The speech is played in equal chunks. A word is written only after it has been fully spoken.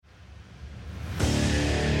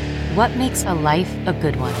What makes a life a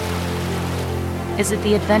good one? Is it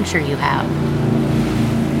the adventure you have?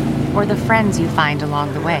 Or the friends you find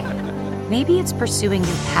along the way? Maybe it's pursuing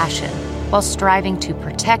your passion while striving to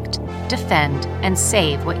protect, defend, and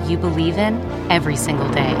save what you believe in every single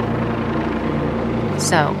day.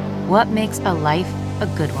 So, what makes a life a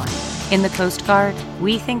good one? In the Coast Guard,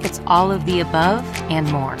 we think it's all of the above and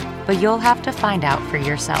more, but you'll have to find out for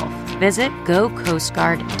yourself. Visit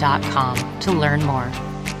gocoastguard.com to learn more.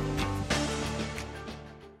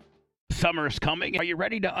 Summer's coming. Are you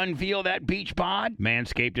ready to unveil that beach bod?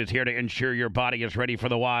 Manscaped is here to ensure your body is ready for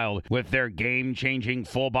the wild with their game-changing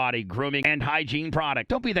full-body grooming and hygiene product.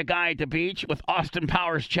 Don't be the guy at the beach with Austin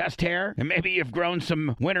Powers chest hair, and maybe you've grown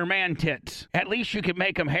some winter man tits. At least you can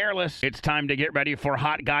make them hairless. It's time to get ready for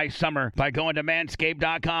hot guy summer by going to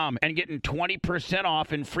manscaped.com and getting 20%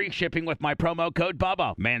 off and free shipping with my promo code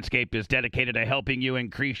BUBBA. Manscaped is dedicated to helping you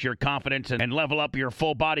increase your confidence and level up your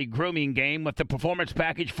full-body grooming game with the Performance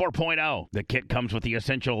Package 4.0. The kit comes with the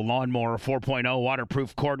essential Lawnmower 4.0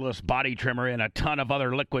 waterproof cordless body trimmer and a ton of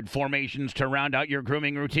other liquid formations to round out your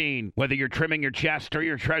grooming routine. Whether you're trimming your chest or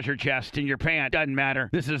your treasure chest in your pant, doesn't matter.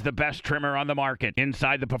 This is the best trimmer on the market.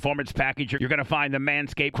 Inside the Performance Package, you're going to find the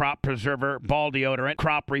Manscaped Crop Preserver Ball Deodorant,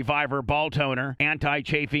 Crop Reviver Ball Toner,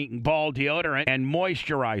 Anti-Chafing Ball Deodorant, and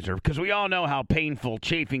Moisturizer. Because we all know how painful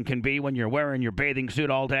chafing can be when you're wearing your bathing suit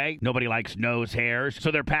all day. Nobody likes nose hairs.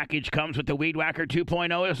 So their package comes with the Weed Whacker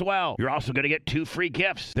 2.0 as well. You're also going to get 2 free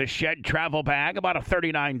gifts. The Shed Travel Bag, about a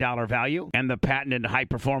 $39 value, and the patented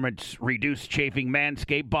high-performance reduced chafing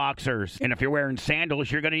Manscaped Boxers. And if you're wearing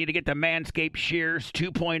sandals, you're going to need to get the Manscaped Shears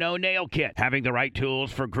 2.0 Nail Kit. Having the right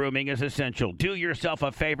tools for grooming is essential. Do yourself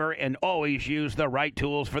a favor and always use the right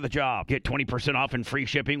tools for the job. Get 20% off and free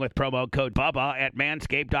shipping with promo code BUBBA at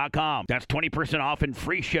manscaped.com. That's 20% off and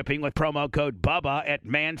free shipping with promo code BUBBA at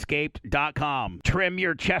manscaped.com. Trim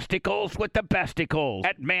your chesticles with the besticles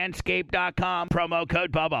at manscaped.com. Promo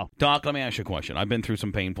code BUBBA. Doc, let me ask you a question. I've been through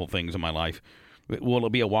some painful things in my life. Will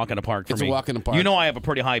it be a walk in the park for me? It's a walk in the park. You know I have a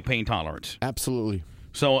pretty high pain tolerance. Absolutely.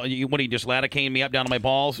 So what do you just lidocaine me up down to my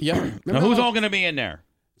balls? Yeah. Now who's all going to be in there?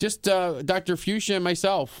 Just Dr. Fuchsia and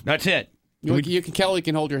myself. That's it. Kelly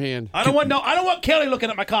can hold your hand. I don't want Kelly looking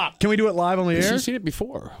at my cock. Can we do it live on the air? She's seen it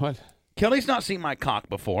before. What? Kelly's not seen my cock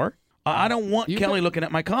before. I don't want Kelly looking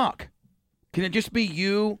at my cock. Can it just be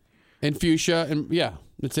you and Fuchsia and yeah,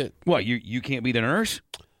 that's it. What, you can't be the nurse?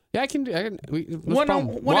 Yeah, I can. We're all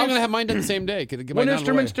going to have mine done the same day. What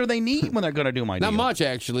instruments do they need when they're going to do my Not deal? much,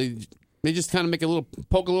 actually. They just kind of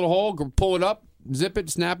poke a little hole, pull it up, zip it,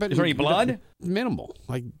 snap it. Is there any blood? Minimal.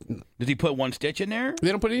 Does he put one stitch in there? They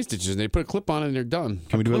don't put any stitches in. They put a clip on it and they're done.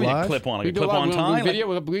 Can we do it live? Clip on, we clip on time.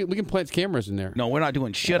 Video. We can plant cameras in there. No, we're not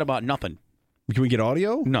doing shit about nothing. Can we get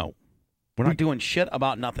audio? No. We're not doing shit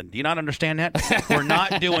about nothing. Do you not understand that? We're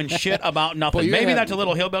not doing shit about nothing. Well, maybe that's a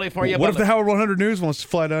little hillbilly for you. What if the Howard 100 News wants to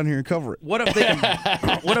fly down here and cover it? What if they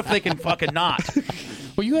can? What if they can fucking not?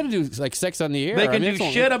 Well, you got to do sex on the air. They can do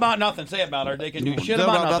shit about nothing. Say it, Ballard. They can do shit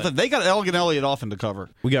about nothing. They got Elgin Elliott often to cover.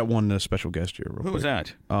 We got one special guest here. Who was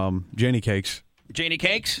that? Janie Cakes. Janie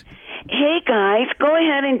Cakes? Hey, guys, go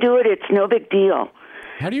ahead and do it. It's no big deal.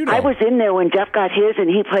 How do you know? I was in there when Jeff got his, and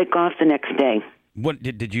he played golf the next day. What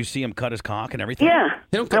did you see him cut his cock and everything? Yeah.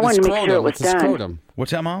 They don't I cut wanted the to make sure it was scrotum. It's the done. scrotum.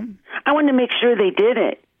 What's that, Mom? I wanted to make sure they did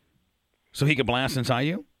it. So he could blast inside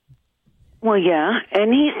you? Well, yeah,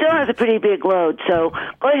 and he still has a pretty big load, so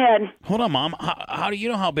go ahead. Hold on, Mom. How do you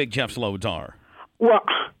know how big Jeff's loads are? Well,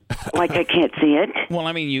 like I can't see it. Well,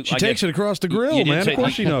 I mean, She takes it across the grill, you did man. say- Of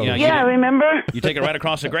course she knows. Yeah, remember? You take it right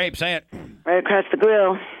across the grape. Say it. Right across the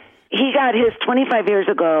grill. He got his 25 years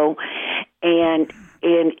ago, and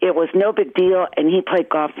it was no big deal, and he played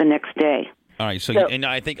golf the next day. All right, so and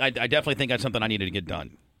I definitely think that's something I needed to get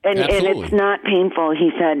done. And it's not painful, he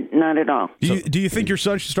said, not at all. Do you think your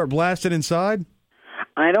son should start blasting inside?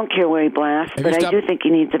 I don't care where he blasts, but I do think he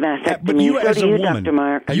needs a vasectomy. But you as a woman, Dr.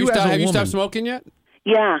 Mark. Have you stopped smoking yet?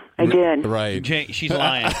 Yeah, I did. Right. She's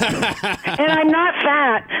lying. And I'm not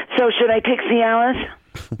fat, so should I take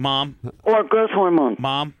Cialis? Mom. Or growth hormone?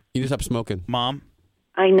 Mom. You just stop smoking. Mom.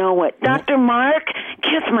 I know it. Dr. Mark,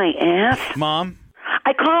 kiss my ass. Mom.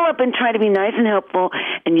 I call up and try to be nice and helpful,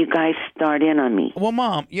 and you guys start in on me. Well,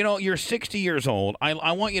 Mom, you're 60 years old.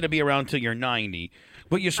 I want you to be around till you're 90.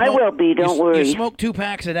 But you smoke, I will be, don't worry. You smoke 2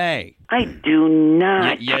 packs a day. I do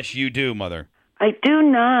not. Yes, you do, Mother. I do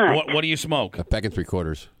not. What do you smoke? A pack and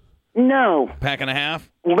 3/4. No. Pack and a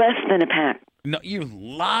half? Less than a pack. No, you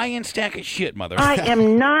lying stack of shit, Mother. I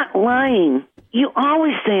am not lying. You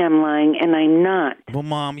always say I'm lying, and I'm not. Well,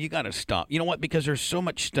 Mom, you got to stop. You know what? Because there's so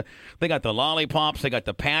much stuff. They got the lollipops. They got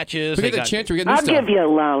the patches. We get the Chantrix. We get new I'll stuff. give you a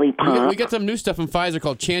lollipop. We get some new stuff from Pfizer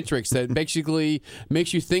called Chantrix that basically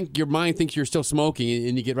makes you think your mind thinks you're still smoking,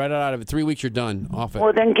 and you get right out of it. 3 weeks, you're done off it.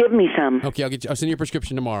 Well, then give me some. Okay, I'll send you a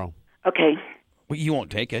prescription tomorrow. Okay. Well, you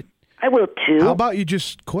won't take it. I will, too. How about you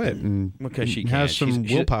just quit and Because she has can't. some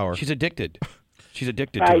willpower? She's addicted. She's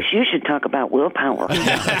addicted to Guys, it. you should talk about willpower.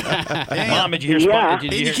 Mom, did you hear? Yeah. Did you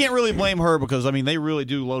And hear? you can't really blame her because, I mean, they really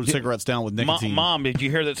do load cigarettes down with nicotine. Mom, did you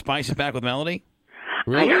hear that Spice is back with Melody?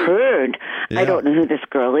 Really? I heard. Yeah. I don't know who this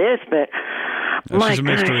girl is, but my she's a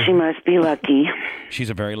gosh, mystery. she must be lucky. She's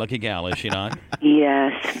a very lucky gal, is she not?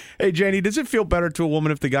 Yes. Hey, Janie, does it feel better to a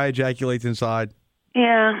woman if the guy ejaculates inside?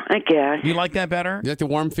 Yeah, I guess. You like that better? You like the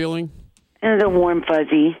warm feeling? And the warm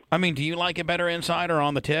fuzzy. I mean, do you like it better inside or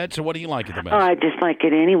on the tits, or what do you like it the best? Oh, I just like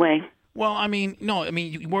it anyway. Well, I mean, no, I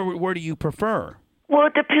mean, where do you prefer? Well,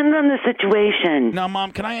 it depends on the situation. Now,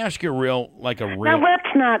 Mom, can I ask you Now, real? let's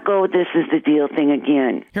not go this is the deal thing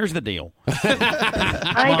again. Here's the deal.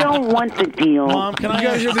 I don't want the deal. Mom, can I You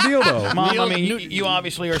guys ask hear the deal, though. Mom, I mean, you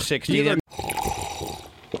obviously are 60.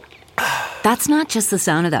 That's not just the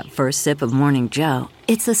sound of that first sip of Morning Joe.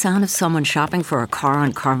 It's the sound of someone shopping for a car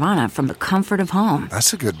on Carvana from the comfort of home.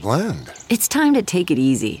 That's a good blend. It's time to take it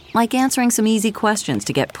easy, like answering some easy questions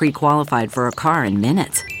to get pre-qualified for a car in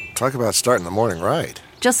minutes. Talk about starting the morning right.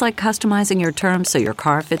 Just like customizing your terms so your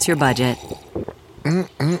car fits your budget.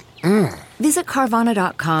 Visit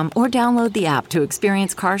Carvana.com or download the app to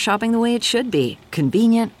experience car shopping the way it should be.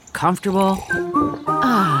 Convenient, comfortable.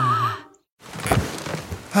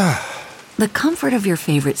 The comfort of your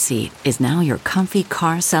favorite seat is now your comfy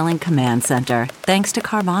car selling command center, thanks to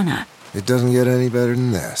Carvana. It doesn't get any better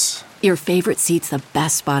than this. Your favorite seat's the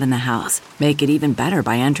best spot in the house. Make it even better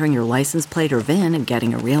by entering your license plate or VIN and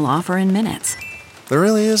getting a real offer in minutes. There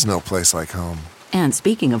really is no place like home. And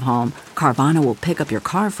speaking of home, Carvana will pick up your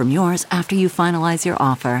car from yours after you finalize your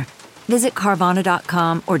offer. Visit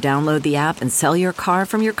Carvana.com or download the app and sell your car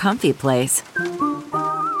from your comfy place.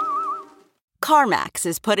 CarMax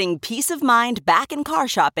is putting peace of mind back in car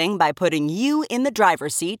shopping by putting you in the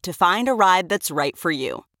driver's seat to find a ride that's right for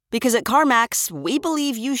you. Because at CarMax, we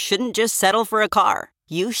believe you shouldn't just settle for a car.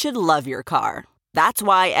 You should love your car. That's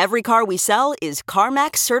why every car we sell is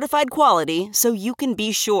CarMax certified quality, so you can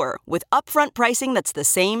be sure with upfront pricing that's the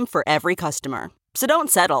same for every customer. So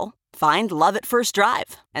don't settle. Find love at first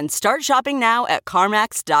drive and start shopping now at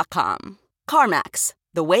CarMax.com. CarMax,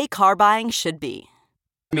 the way car buying should be.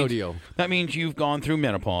 No deal. That means you've gone through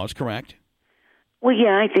menopause, correct? Well,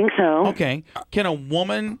 yeah, I think so. Okay. Can a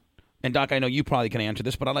woman, and Doc, I know you probably can answer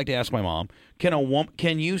this, but I'd like to ask my mom,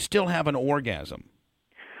 can you still have an orgasm?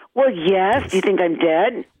 Well, yes. Do you think I'm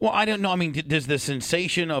dead? Well, I don't know. I mean, does the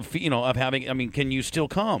sensation of having, I mean, can you still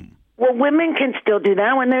come? Well, women can still do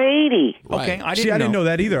that when they're 80. Right. Okay, I See, I didn't know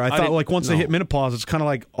that either. I thought didn't- like once they hit menopause, it's kind of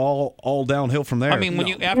like all downhill from there. I mean, when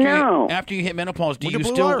you No. after you hit menopause, do Look you at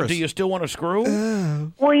Blue still Iris. do you still want to screw?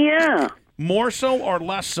 Well, yeah. More so or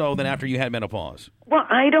less so than after you had menopause? Well,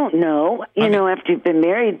 I don't know. You know, after you've been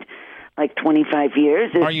married like 25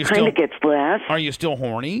 years, Are you it kind of still- gets less. Are you still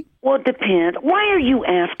horny? Well, it depends. Why are you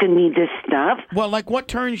asking me this stuff? Well, like what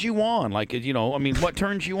turns you on? Like I mean, what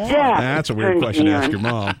turns you on? Jeff That's a weird turns question me to ask on. your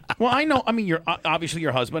mom. Well, I know. I mean, you're obviously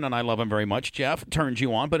your husband, and I love him very much. Jeff turns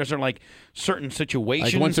you on, but is there like certain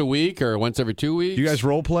situations? Like once a week or once every 2 weeks? Do you guys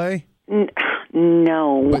role play?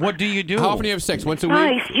 No. What do you do? How often do you have sex? Once a week?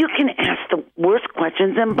 Guys, you can ask the worst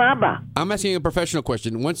questions than Bubba. I'm asking a professional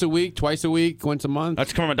question. Once a week, twice a week, once a month?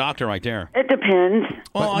 That's from a doctor right there. It depends.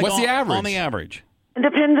 Well, What's the average? On the average, It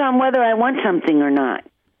depends on whether I want something or not.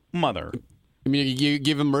 mother. I mean, you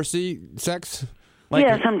give him mercy sex? Like-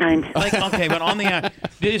 yeah, sometimes. Like okay, but on the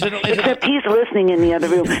is Except he's listening in the other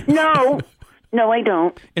room. No, I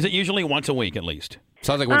don't. it usually once a week at least?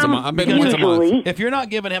 Sounds like once a month. I've been once a Usually. month. If you're not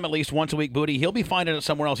giving him at least once a week booty, he'll be finding it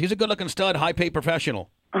somewhere else. He's a good-looking stud, high-paid professional.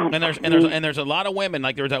 Oh, And there's a lot of women.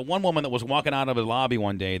 Like there was that one woman that was walking out of his lobby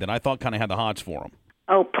one day that I thought kind of had the hots for him.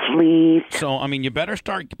 Oh, please. So I mean, you better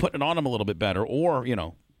start putting it on him a little bit better, or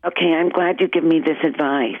Okay, I'm glad you give me this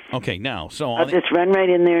advice. Okay, now so I'll just run right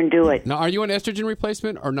in there and do it. Now, are you on estrogen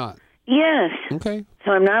replacement or not? Yes. Okay.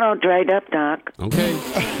 So I'm not all dried up, Doc. Okay.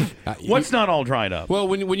 what's not all dried up? Well,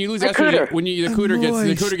 when you lose The estrogen, cooter. when the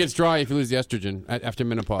cooter gets dry if you lose the estrogen after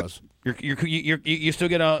menopause. You still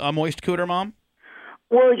get a moist cooter, Mom?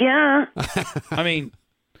 Well, yeah. I mean,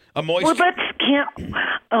 a moist. Well, can't.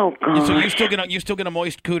 Oh God. So you still get a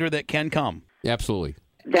moist cooter that can come. Absolutely.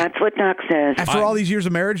 That's what Doc says. After all these years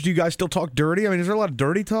of marriage, do you guys still talk dirty? I mean, is there a lot of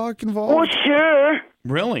dirty talk involved? Oh, sure.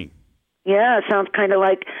 Really? Yeah, it sounds kind of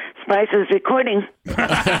like Spice's recording. Whoa.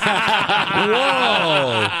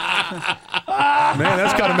 Man,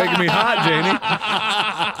 that's kind of making me hot, Janie.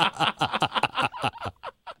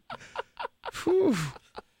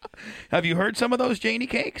 Have you heard some of those Janie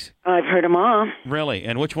cakes? I've heard them all. Really?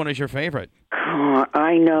 And which one is your favorite? Oh,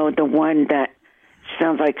 I know the one that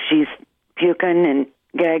sounds like she's puking and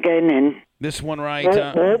gagging and... This one right.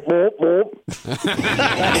 Boop, boop, boop,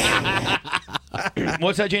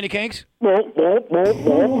 What's that, Janie Cakes? boop, boop,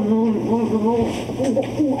 boop,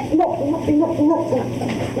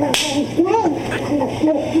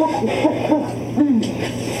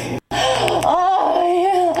 Oh,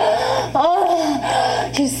 yeah.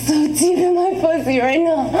 Oh, you're so deep in my pussy right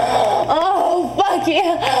now. Oh, fuck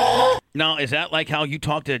yeah. Now, is that like how you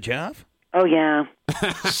talk to Jeff? Oh, yeah.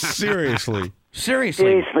 Seriously.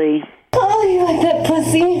 Seriously. Oh, you like that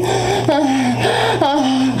pussy?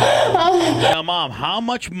 Now, Mom, how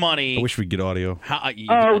much money... I wish we'd get audio.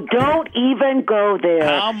 Oh, don't even go there.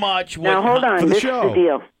 How much would... Now, hold on. For the This show. is the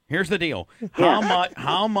deal. Here's the deal. Yeah.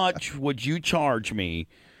 How much would you charge me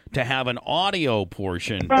to have an audio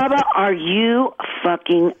portion? Bubba, are you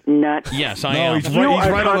fucking nuts? Yes, I No, am. he's You right,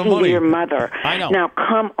 are right on the talking to money. your mother. I know. Now,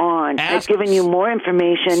 come on. I've given you more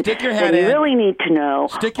information Stick your head than you in. really need to know.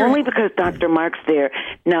 Stick your- Only because Dr. Mark's there.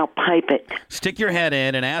 Now, pipe it. Stick your head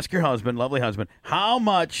in and ask your husband, lovely husband, how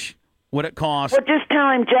much would it cost? Well, just tell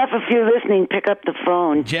him, Jeff, if you're listening, pick up the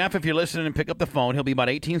phone. Jeff, if you're listening and pick up the phone, he'll be about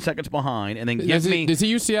 18 seconds behind, and then give Does me... he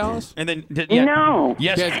use Cialis? And then... No.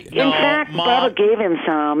 Yes. Yes. No, In fact, Mom. Bubba gave him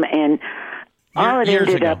some, and all it Years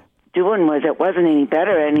ended ago. up doing was it wasn't any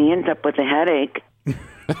better, and he ends up with a headache.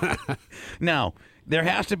 Now, there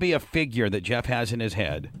has to be a figure that Jeff has in his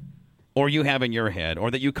head, or you have in your head,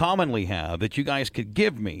 or that you commonly have, that you guys could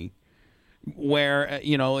give me, where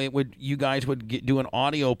you guys would do an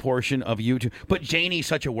audio portion of YouTube. But Janie's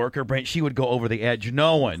such a worker, Brent. She would go over the edge,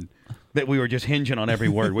 knowing that we were just hinging on every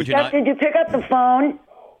word. Would you Jeff, not? did you pick up the phone?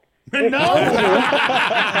 No.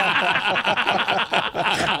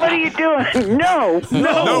 What are you doing? No.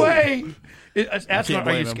 No way. Ask him, can't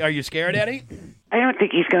blame him. are you scared, Eddie? I don't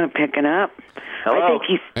think he's going to pick it up. Hello? I think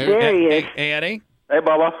he's there. He is. Hey, Eddie. Hey,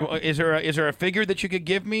 Bubba. Is there a figure that you could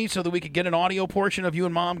give me so that we could get an audio portion of you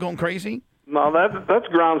and Mom going crazy? No, that's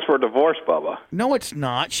grounds for divorce, Bubba. No, it's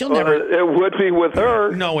not. She'll Well, never. it would be with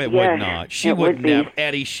her. No, it Yes, would not. She it would would be. never.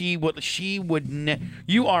 Eddie, she would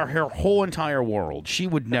you are her whole entire world. She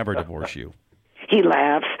would never divorce you. He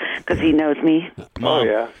laughs because he knows me. Mom, Oh,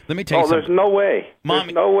 yeah. let me tell you there's something. no way. Mom-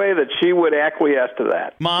 There's no way that she would acquiesce to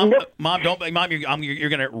that. Mom, Nope. Mom, don't, Mom, you're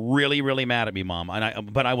going to really, really mad at me, Mom.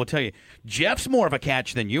 But I will tell you, Jeff's more of a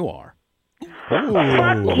catch than you are.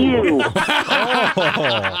 Fuck you.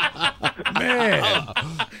 Man.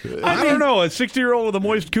 I don't know. A 60-year-old with a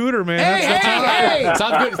moist cooter, man. Hey!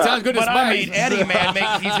 Sounds good to But I mean, Spice. Eddie, man,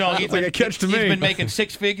 he's like a catch to he's me. been making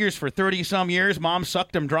six figures for 30-some years. Mom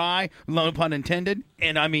sucked him dry, no pun intended.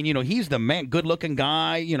 And I mean, he's the man, good-looking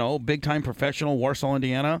guy, big-time professional, Warsaw,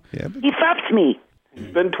 Indiana. Yeah, but He fucks me.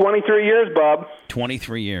 It's been 23 years, Bub.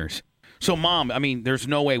 23 years. So, Mom, I mean, there's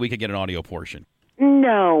no way we could get an audio portion.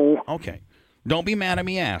 No, Okay. Don't be mad at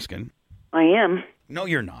me asking. I am. No,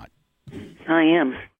 you're not. I am.